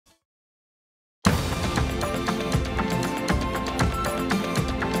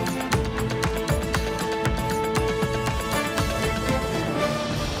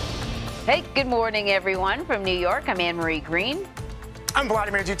Hey, good morning, everyone. From New York, I'm Anne-Marie Green. I'm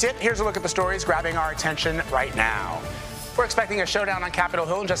Vladimir Duthiers. Here's a look at the stories grabbing our attention right now. We're expecting a showdown on Capitol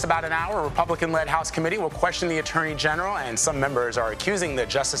Hill in just about an hour. A Republican-led House committee will question the Attorney General, and some members are accusing the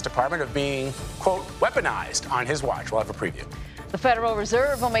Justice Department of being, quote, weaponized on his watch. We'll have a preview. The Federal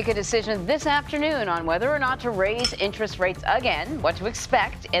Reserve will make a decision this afternoon on whether or not to raise interest rates again, what to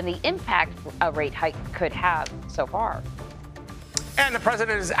expect, and the impact a rate hike could have so far. And the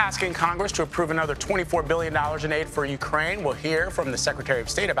president is asking Congress to approve another $24 billion in aid for Ukraine. We'll hear from the Secretary of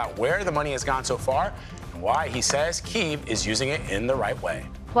State about where the money has gone so far and why he says Kyiv is using it in the right way.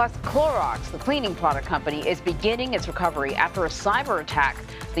 Plus, Clorox, the cleaning product company, is beginning its recovery after a cyber attack,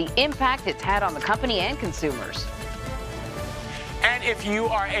 the impact it's had on the company and consumers. And if you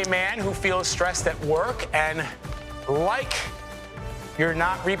are a man who feels stressed at work and like you're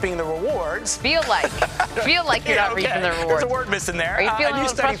not reaping the rewards. Feel like you're not reaping the rewards. There's a word missing there. Are you feeling a new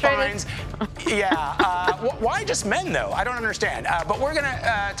study frustrated? finds, why just men, though? I don't understand. But we're going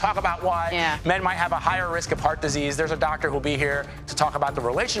to talk about why men might have a higher risk of heart disease. There's a doctor who'll be here to talk about the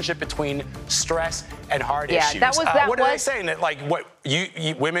relationship between stress and heart issues. What are they saying? That, like, what,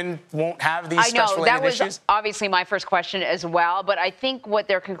 women won't have these stress-related issues? That was obviously my first question as well. But I think what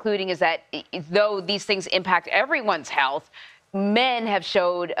they're concluding is that though these things impact everyone's health, men have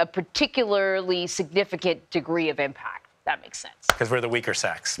showed a particularly significant degree of impact. That makes sense. Because we're the weaker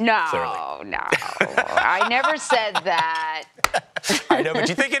sex. No, clearly. no. I never said that. I know, but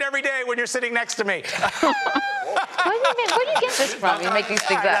you think it every day when you're sitting next to me. Where do you get this from? You make these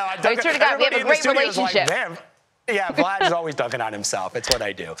things up. I swear to God, we have a great relationship. Yeah, Vlad is always dunking on himself. It's what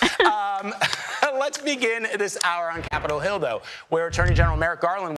I do. Let's begin this hour on Capitol Hill, though, where Attorney General Merrick Garland